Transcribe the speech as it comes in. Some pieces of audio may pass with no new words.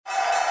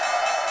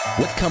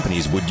What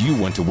companies would you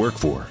want to work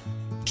for?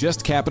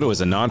 Just Capital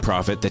is a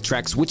nonprofit that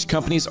tracks which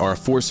companies are a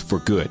force for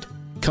good.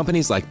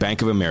 Companies like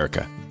Bank of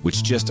America,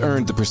 which just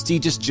earned the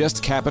prestigious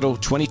Just Capital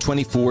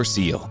 2024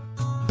 seal.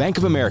 Bank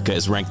of America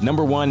is ranked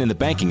number 1 in the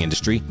banking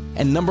industry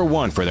and number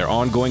 1 for their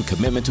ongoing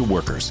commitment to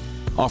workers,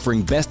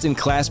 offering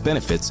best-in-class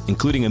benefits,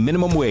 including a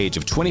minimum wage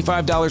of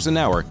 $25 an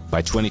hour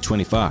by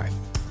 2025.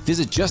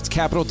 Visit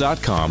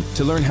justcapital.com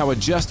to learn how a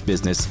just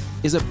business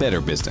is a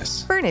better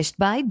business. Furnished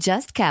by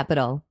Just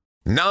Capital.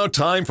 Now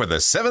time for the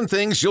 7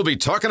 things you'll be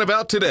talking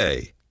about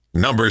today.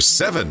 Number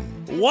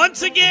 7.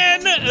 Once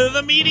again,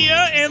 the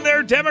media and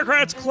their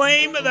Democrats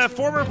claim that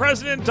former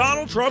President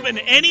Donald Trump and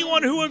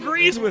anyone who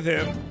agrees with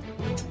him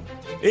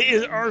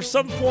are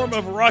some form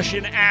of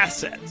Russian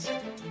assets.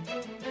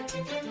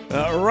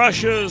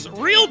 Russia's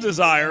real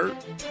desire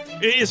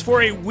is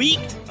for a weak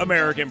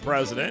American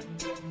president.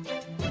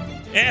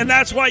 And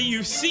that's why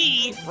you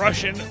see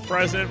Russian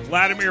President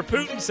Vladimir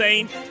Putin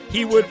saying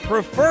he would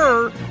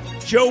prefer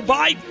Joe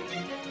Biden.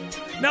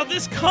 Now,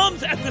 this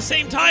comes at the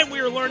same time we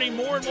are learning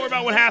more and more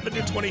about what happened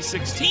in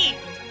 2016.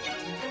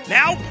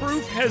 Now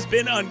proof has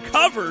been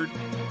uncovered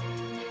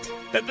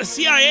that the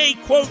CIA,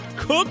 quote,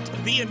 cooked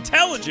the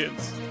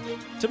intelligence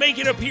to make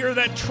it appear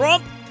that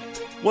Trump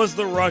was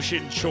the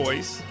Russian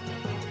choice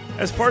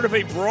as part of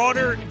a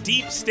broader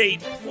deep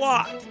state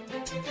plot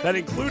that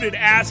included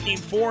asking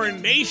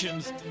foreign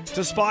nations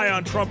to spy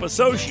on Trump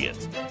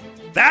associates.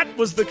 That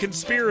was the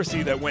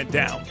conspiracy that went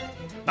down.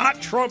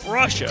 Not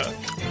Trump-Russia.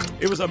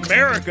 It was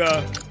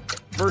America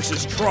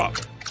versus Trump.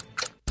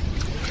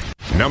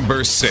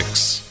 Number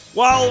 6.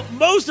 While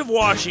most of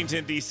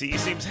Washington, D.C.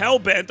 seems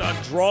hell-bent on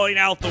drawing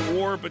out the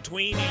war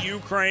between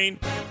Ukraine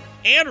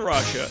and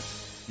Russia,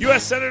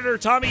 U.S. Senator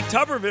Tommy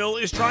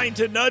Tuberville is trying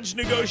to nudge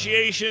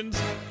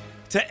negotiations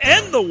to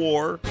end the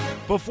war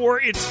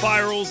before it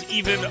spirals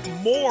even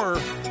more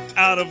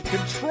out of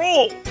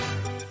control.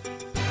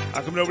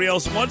 How come nobody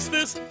else wants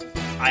this?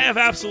 I have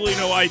absolutely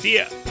no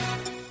idea.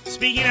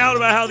 Speaking out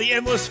about how the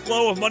endless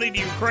flow of money to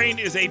Ukraine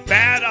is a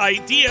bad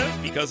idea,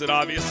 because it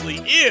obviously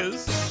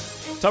is,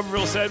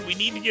 Tuberville said we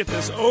need to get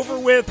this over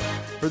with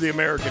for the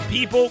American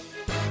people,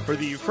 for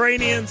the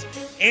Ukrainians,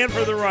 and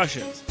for the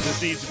Russians.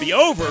 This needs to be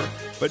over,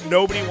 but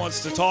nobody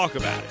wants to talk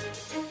about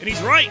it. And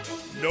he's right.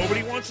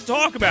 Nobody wants to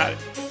talk about it.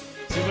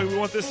 Seems like we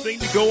want this thing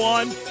to go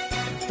on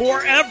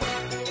forever.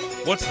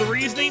 What's the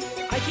reasoning?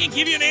 I can't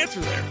give you an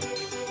answer there.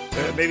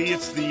 Maybe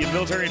it's the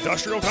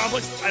military-industrial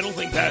complex. I don't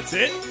think that's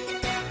it.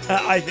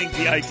 I think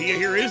the idea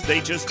here is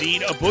they just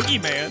need a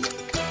boogeyman,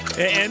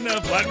 and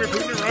Vladimir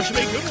Putin and Russia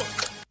make good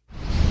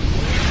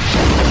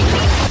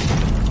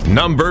ones.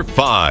 Number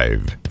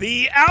 5.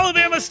 The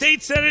Alabama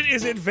State Senate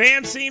is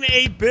advancing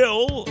a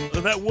bill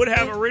that would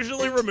have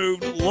originally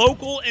removed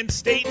local and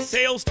state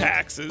sales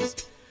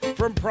taxes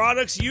from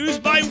products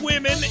used by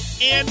women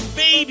and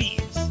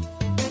babies.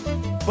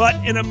 But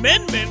an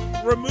amendment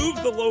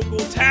removed the local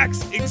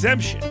tax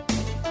exemption.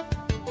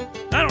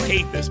 I don't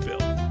hate this bill,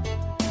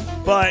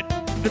 but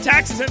the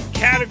tax exempt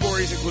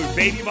categories include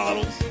baby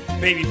bottles,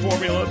 baby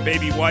formula,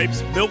 baby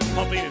wipes, milk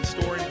pumping and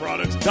storing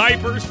products,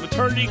 diapers,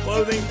 maternity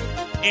clothing,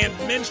 and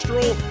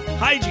menstrual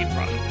hygiene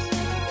products.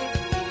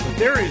 But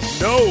there is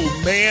no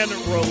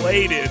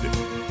man-related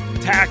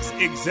tax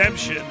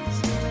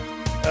exemptions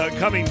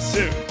coming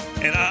soon.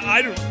 And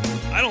I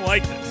don't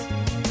like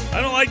this.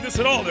 I don't like this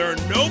at all. There are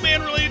no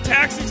man-related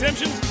tax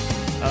exemptions.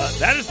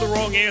 That is the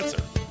wrong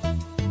answer.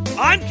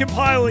 I'm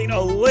compiling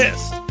a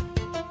list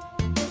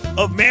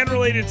of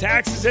man-related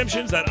tax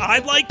exemptions that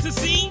I'd like to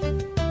see,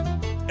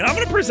 and I'm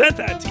going to present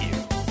that to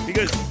you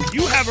because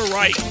you have a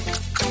right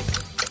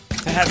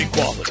to have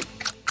equality.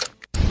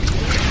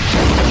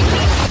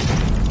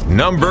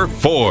 Number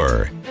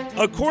 4.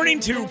 According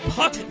to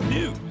Puck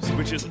News,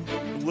 which is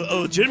a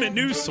legitimate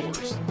news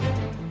source,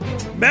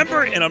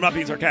 and I'm not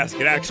being sarcastic,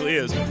 it actually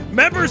is,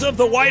 members of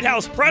the White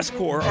House press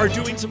corps are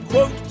doing some,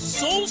 quote,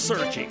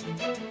 soul-searching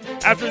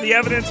after the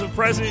evidence of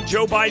President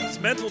Joe Biden's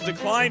mental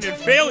decline and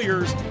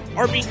failures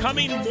are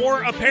becoming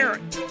more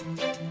apparent.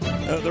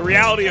 The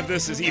reality of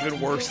this is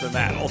even worse than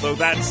that, although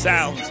that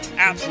sounds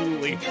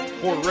absolutely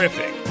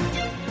horrific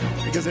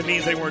because it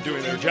means they weren't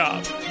doing their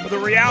job. But the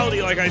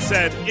reality, like I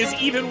said, is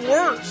even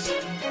worse.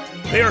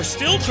 They are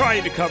still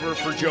trying to cover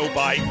for Joe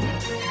Biden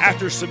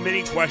after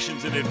submitting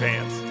questions in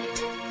advance.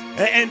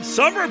 And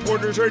some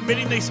reporters are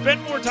admitting they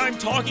spent more time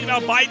talking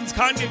about Biden's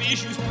cognitive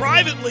issues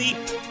privately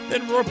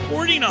than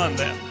reporting on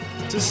them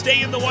to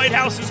stay in the White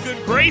House's good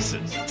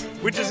graces,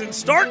 which is in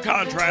stark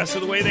contrast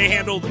to the way they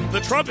handled the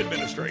Trump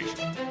administration.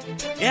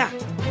 Yeah,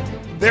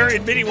 they're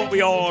admitting what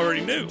we all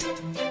already knew.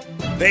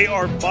 They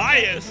are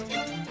biased,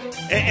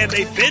 and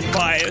they've been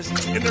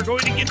biased, and they're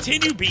going to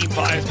continue being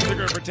biased, but they're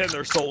going to pretend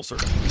they're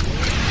soul-searching.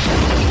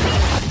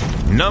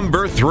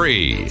 Number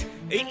 3.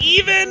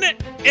 Even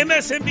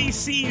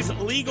MSNBC's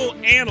legal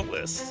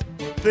analysts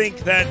think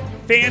that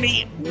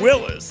Fani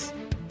Willis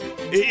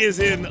is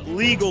in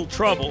legal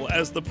trouble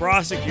as the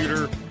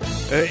prosecutor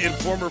in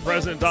former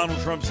President Donald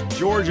Trump's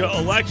Georgia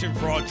election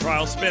fraud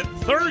trial spent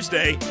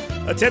Thursday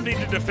attempting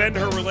to defend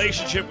her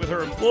relationship with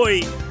her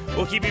employee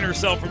while keeping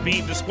herself from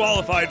being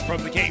disqualified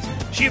from the case.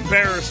 She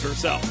embarrassed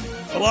herself.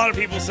 A lot of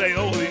people say,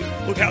 oh,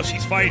 look how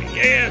she's fighting.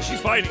 Yeah, she's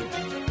fighting.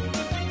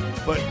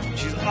 But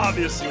she's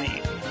obviously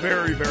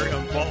very, very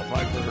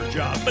unqualified for her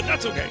job. But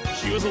that's okay.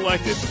 She was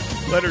elected.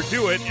 Let her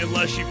do it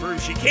unless she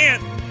proves she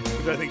can't,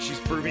 because I think she's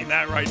proving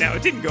that right now.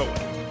 It didn't go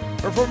well.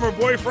 Her former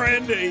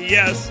boyfriend,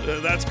 yes,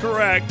 that's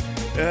correct,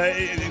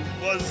 it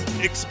was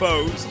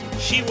exposed.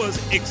 She was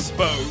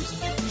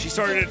exposed. She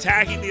started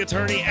attacking the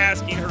attorney,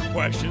 asking her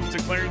questions,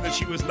 declaring that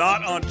she was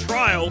not on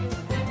trial,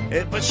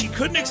 but she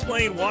couldn't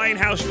explain why and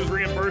how she was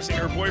reimbursing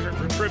her boyfriend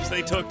for trips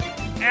they took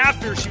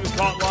after she was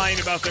caught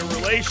lying about their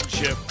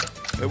relationship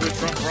with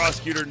Trump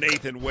prosecutor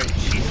Nathan Wade.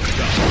 She's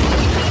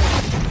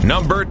done.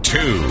 Number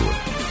 2.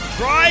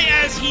 Try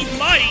as he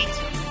might,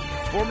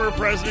 former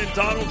President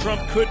Donald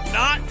Trump could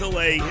not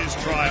delay his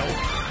trial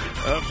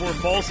for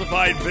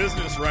falsified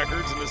business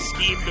records and a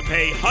scheme to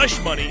pay hush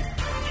money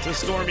to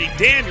Stormy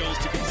Daniels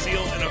to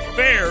conceal an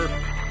affair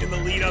in the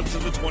lead-up to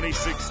the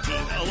 2016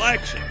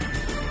 election.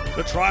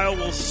 The trial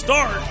will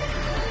start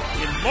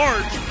in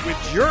March with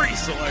jury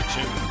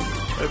selection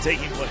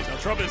taking place. Now,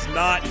 Trump is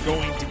not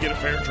going to get a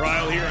fair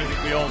trial here. I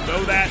think we all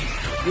know that.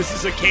 This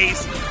is a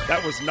case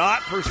that was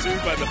not pursued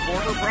by the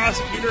former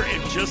prosecutor,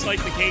 and just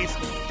like the case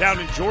down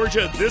in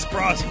Georgia, this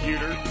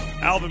prosecutor,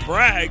 Alvin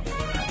Bragg,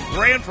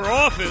 ran for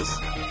office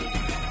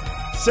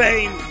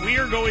saying,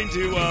 we're going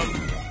to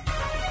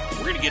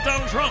get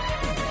Donald Trump.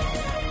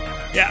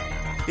 Yeah,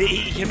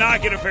 he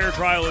cannot get a fair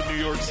trial in New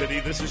York City.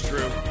 This is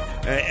true.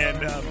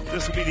 And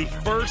this will be the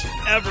first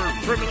ever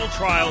criminal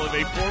trial of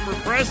a former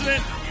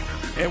president,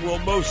 and will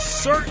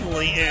most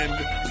certainly end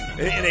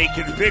in a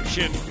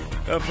conviction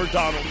for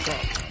Donald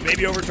Trump.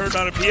 Maybe overturned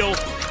on appeal,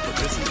 but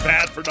this is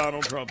bad for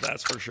Donald Trump,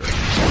 that's for sure.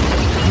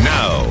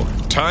 Now,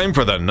 time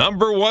for the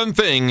number 1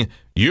 thing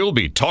you'll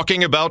be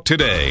talking about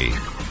today.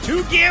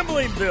 2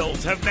 gambling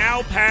bills have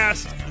now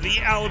passed the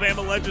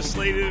Alabama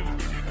Legislative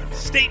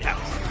State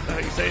House. Is that how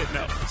you say it?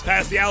 No. It's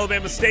passed the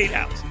Alabama State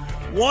House.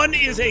 One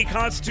is a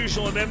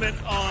constitutional amendment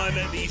on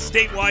the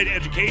statewide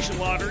education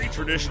lottery,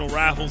 traditional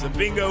raffles and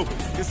bingo,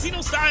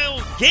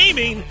 casino-style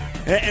gaming,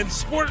 and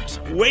sports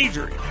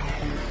wagering.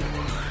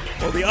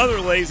 Well, the other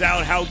lays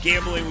out how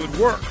gambling would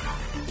work,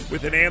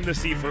 with an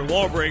amnesty for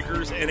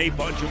lawbreakers and a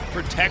bunch of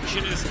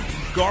protectionist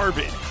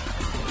garbage.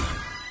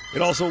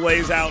 It also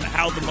lays out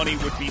how the money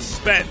would be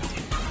spent.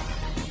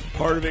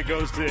 Part of it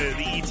goes to the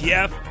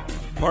ETF,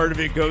 part of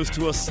it goes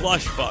to a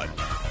slush fund.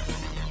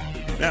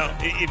 Now,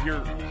 if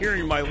you're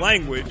hearing my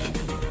language,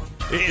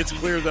 it's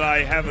clear that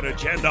I have an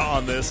agenda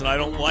on this, and I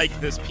don't like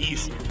this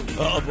piece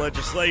of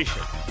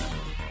legislation.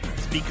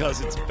 It's because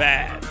it's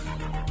bad.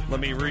 Let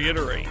me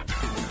reiterate.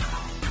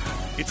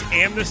 It's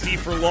amnesty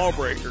for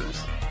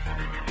lawbreakers,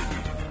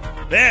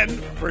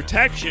 then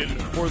protection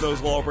for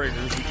those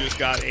lawbreakers who just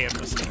got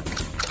amnesty.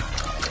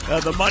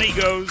 The money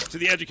goes to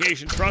the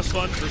Education Trust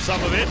Fund for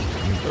some of it.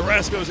 The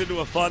rest goes into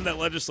a fund that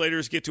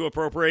legislators get to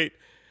appropriate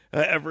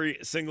every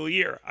single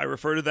year. I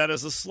refer to that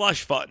as a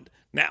slush fund.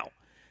 Now,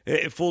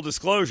 in full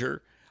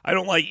disclosure, I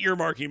don't like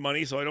earmarking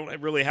money, so I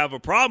don't really have a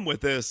problem with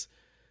this.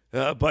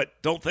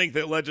 But don't think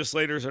that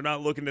legislators are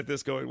not looking at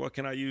this going, what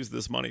can I use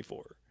this money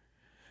for?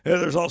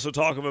 There's also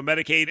talk of a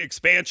Medicaid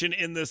expansion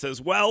in this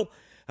as well.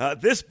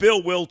 This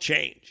bill will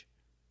change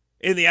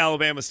in the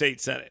Alabama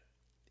State Senate.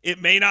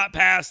 It may not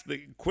pass.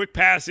 The quick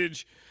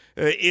passage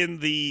in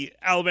the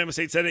Alabama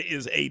State Senate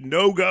is a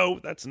no-go.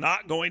 That's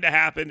not going to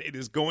happen. It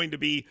is going to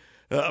be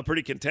a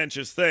pretty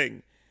contentious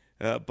thing.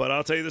 But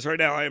I'll tell you this right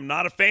now. I am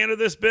not a fan of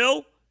this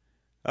bill.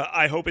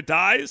 I hope it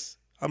dies.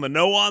 I'm a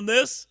no on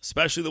this,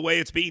 especially the way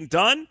it's being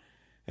done.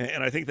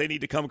 And I think they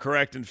need to come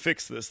correct and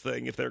fix this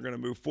thing if they're going to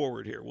move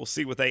forward here. We'll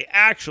see what they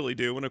actually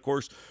do. And, of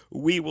course,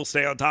 we will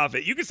stay on top of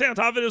it. You can stay on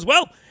top of it as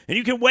well. And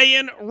you can weigh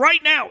in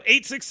right now,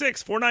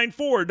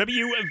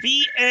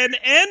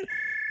 866-494-WVNN.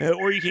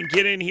 Or you can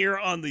get in here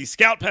on the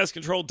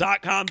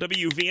scoutpestcontrol.com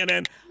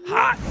WVNN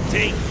hot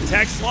take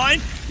text line.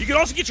 You can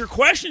also get your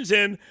questions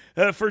in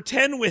for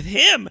 10 with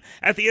him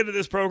at the end of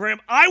this program.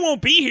 I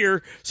won't be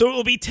here, so it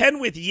will be 10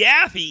 with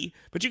Yaffe,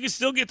 but you can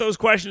still get those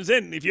questions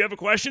in. If you have a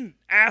question,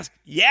 ask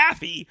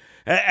Yaffe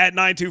at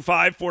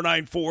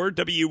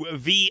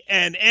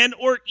 925-494-WVNN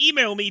or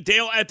email me,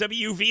 Dale at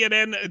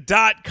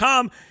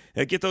WVNN.com.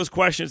 Get those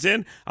questions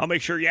in. I'll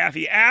make sure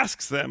Yaffe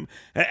asks them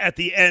at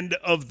the end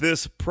of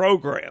this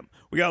program.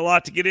 We got a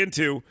lot to get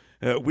into.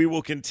 We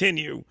will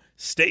continue.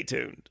 Stay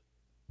tuned.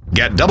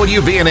 Get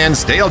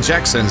WVNN's Dale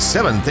Jackson's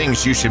 7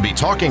 Things You Should Be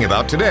Talking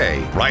About Today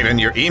right in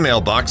your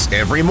email box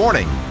every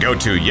morning. Go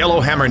to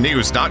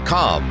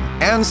yellowhammernews.com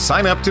and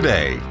sign up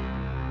today.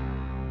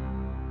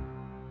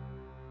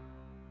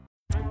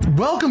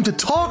 Welcome to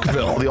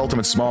Talkville. The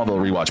Ultimate Smallville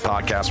Rewatch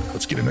Podcast.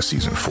 Let's get into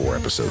Season 4,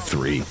 Episode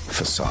 3,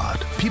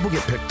 Facade. People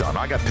get picked on.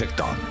 I got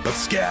picked on. But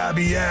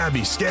Scabby,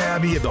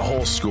 the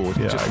whole school.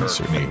 Yeah, just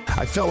hurt me.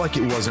 I felt like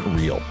it wasn't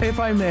real. If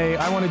I may,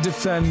 I want to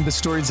defend the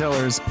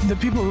storytellers. The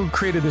people who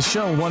created the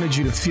show wanted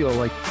you to feel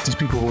like these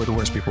people were the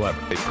worst people ever.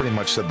 They pretty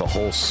much said the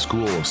whole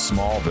school of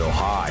Smallville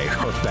High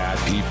are bad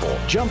people.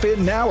 Jump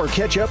in now or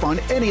catch up on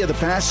any of the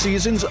past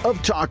seasons of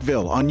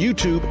Talkville on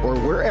YouTube or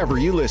wherever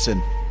you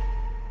listen.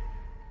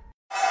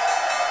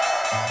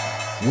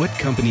 What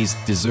companies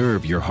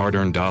deserve your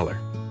hard-earned dollar?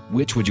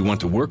 Which would you want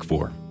to work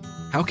for?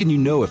 How can you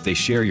know if they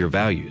share your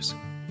values?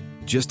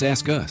 Just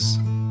ask us.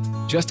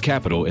 Just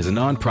Capital is a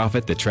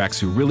nonprofit that tracks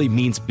who really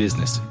means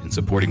business in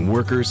supporting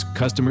workers,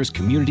 customers,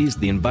 communities,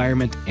 the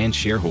environment, and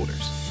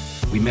shareholders.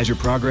 We measure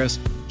progress,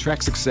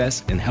 track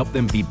success, and help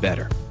them be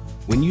better.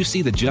 When you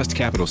see the Just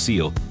Capital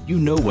seal, you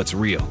know what's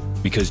real,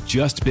 because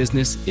just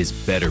business is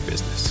better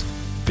business.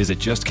 Visit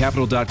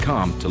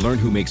justcapital.com to learn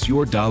who makes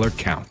your dollar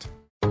count.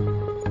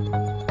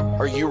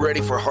 Are you ready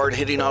for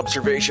hard-hitting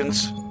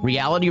observations?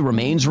 Reality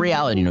remains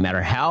reality, no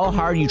matter how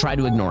hard you try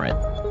to ignore it.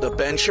 The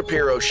Ben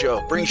Shapiro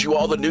Show brings you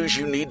all the news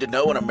you need to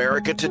know in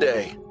America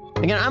today.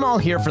 Again, I'm all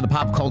here for the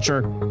pop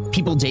culture,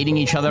 people dating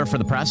each other for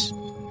the press.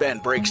 Ben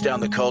breaks down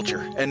the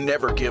culture and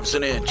never gives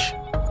an inch.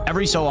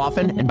 Every so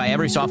often, and by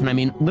every so often I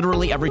mean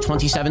literally every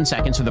 27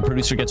 seconds so the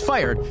producer gets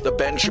fired. The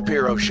Ben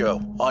Shapiro Show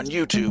on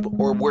YouTube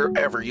or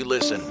wherever you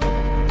listen.